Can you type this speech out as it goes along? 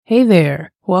Hey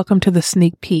there, welcome to the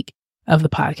sneak peek of the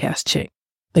Podcast Chick,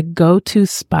 the go-to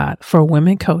spot for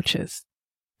women coaches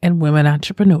and women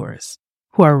entrepreneurs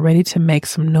who are ready to make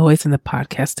some noise in the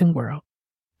podcasting world.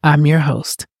 I'm your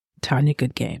host, Tanya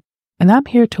Goodgame, and I'm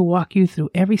here to walk you through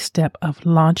every step of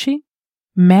launching,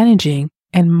 managing,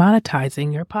 and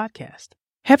monetizing your podcast.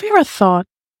 Have you ever thought,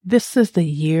 this is the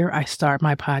year I start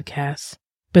my podcast,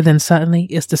 but then suddenly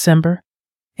it's December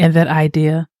and that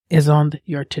idea is on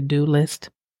your to-do list?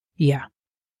 Yeah,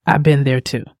 I've been there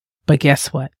too. But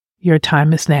guess what? Your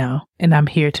time is now, and I'm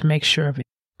here to make sure of it.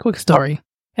 Quick story.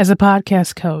 As a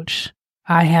podcast coach,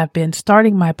 I have been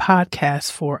starting my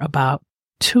podcast for about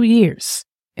 2 years.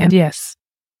 And yes,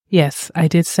 I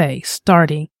did say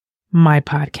starting my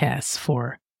podcast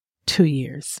for 2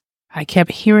 years. I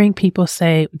kept hearing people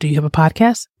say, do you have a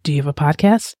podcast? Do you have a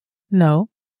podcast? No.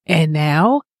 And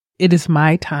now it is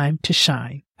my time to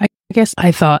shine. I guess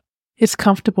I thought it's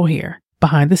comfortable here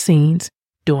behind the scenes,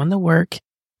 doing the work,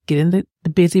 getting the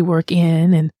busy work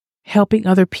in and helping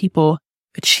other people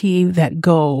achieve that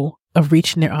goal of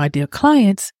reaching their ideal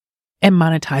clients and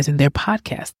monetizing their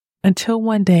podcast. Until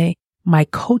one day, my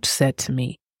coach said to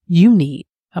me, you need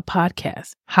a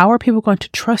podcast. How are people going to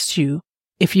trust you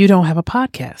if you don't have a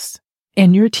podcast?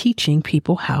 And you're teaching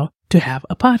people how to have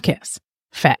a podcast.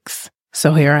 Facts.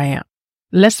 So here I am.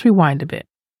 Let's rewind a bit.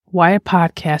 Why a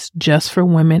podcast just for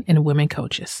women and women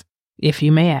coaches, if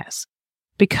you may ask?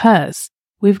 Because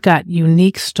we've got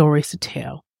unique stories to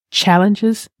tell,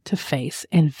 challenges to face,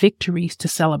 and victories to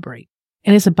celebrate.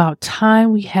 And it's about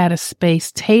time we had a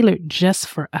space tailored just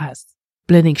for us,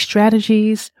 blending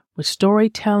strategies with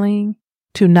storytelling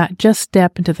to not just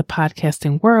step into the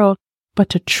podcasting world, but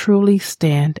to truly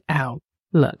stand out.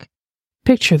 Look,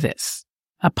 picture this,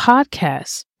 a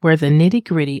podcast where the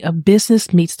nitty-gritty of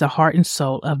business meets the heart and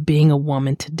soul of being a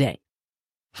woman today.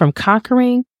 From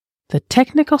conquering the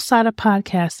technical side of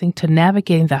podcasting to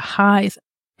navigating the highs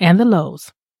and the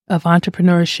lows of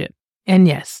entrepreneurship. And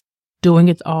yes, doing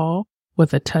it all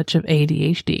with a touch of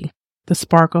ADHD, the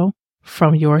sparkle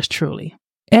from yours truly.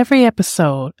 Every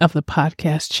episode of the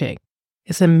Podcast Chick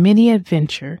is a mini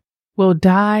adventure. We'll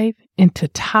dive into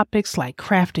topics like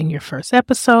crafting your first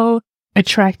episode,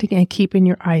 attracting and keeping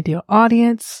your ideal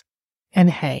audience, and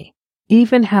hey,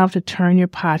 even how to turn your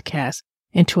podcast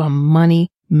into a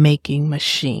money-making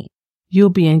machine. You'll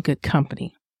be in good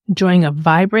company, joining a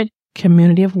vibrant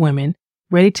community of women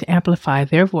ready to amplify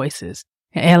their voices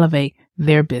and elevate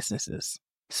their businesses.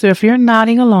 So if you're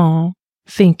nodding along,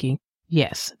 thinking,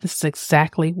 yes, this is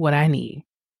exactly what I need,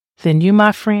 then you,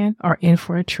 my friend, are in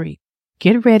for a treat.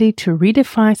 Get ready to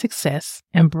redefine success,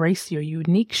 embrace your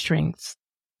unique strengths,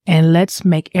 and let's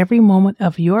make every moment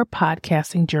of your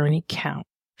podcasting journey count.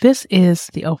 This is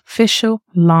the official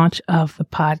launch of the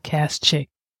Podcast Chick,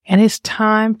 and it's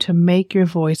time to make your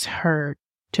voice heard,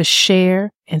 to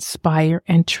share, inspire,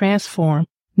 and transform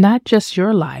not just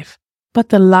your life, but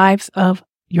the lives of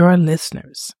your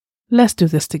listeners. Let's do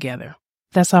this together.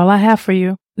 That's all I have for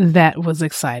you. That was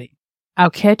exciting.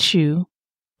 I'll catch you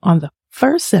on the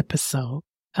first episode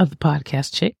of the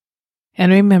Podcast Chick.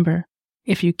 And remember,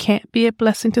 if you can't be a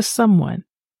blessing to someone,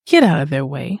 get out of their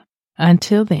way.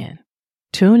 Until then,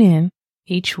 tune in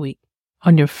each week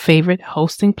on your favorite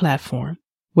hosting platform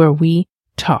where we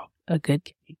talk a good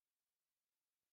game.